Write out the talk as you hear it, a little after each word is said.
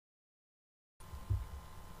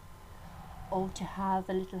Oh, to have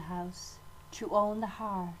a little house, to own the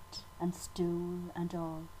hearth and stool and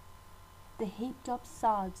all, the heaped up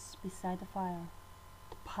sods beside the fire,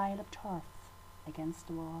 the pile of turf against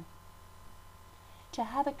the wall. To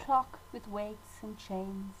have a clock with weights and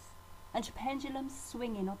chains, and pendulums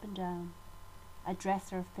swinging up and down, a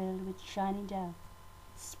dresser filled with shining delf,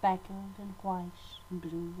 speckled and white and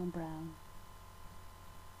blue and brown.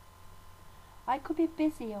 I could be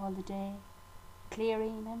busy all the day,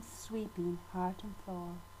 clearing and sweeping hearth and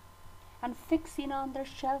floor, and fixing on their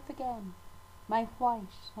shelf again my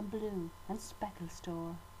white and blue and speckled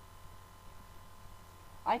store.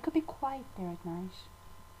 I could be quiet there at night,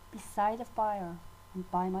 beside the fire and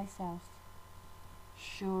by myself,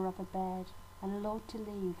 sure of a bed and loath to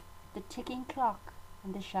leave the ticking clock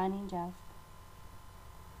and the shining delf.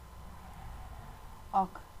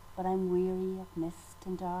 Och, but I'm weary of mist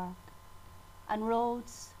and dark, and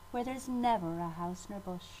roads where there's never a house nor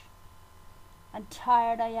bush, and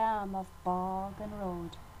tired I am of bog and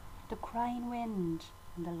road, the crying wind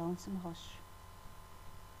and the lonesome hush.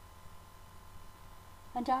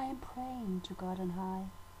 And I am praying to God on high,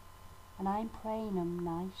 and I'm praying him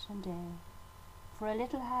night and day, for a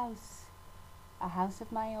little house, a house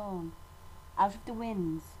of my own, out of the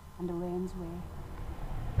winds and the rain's way.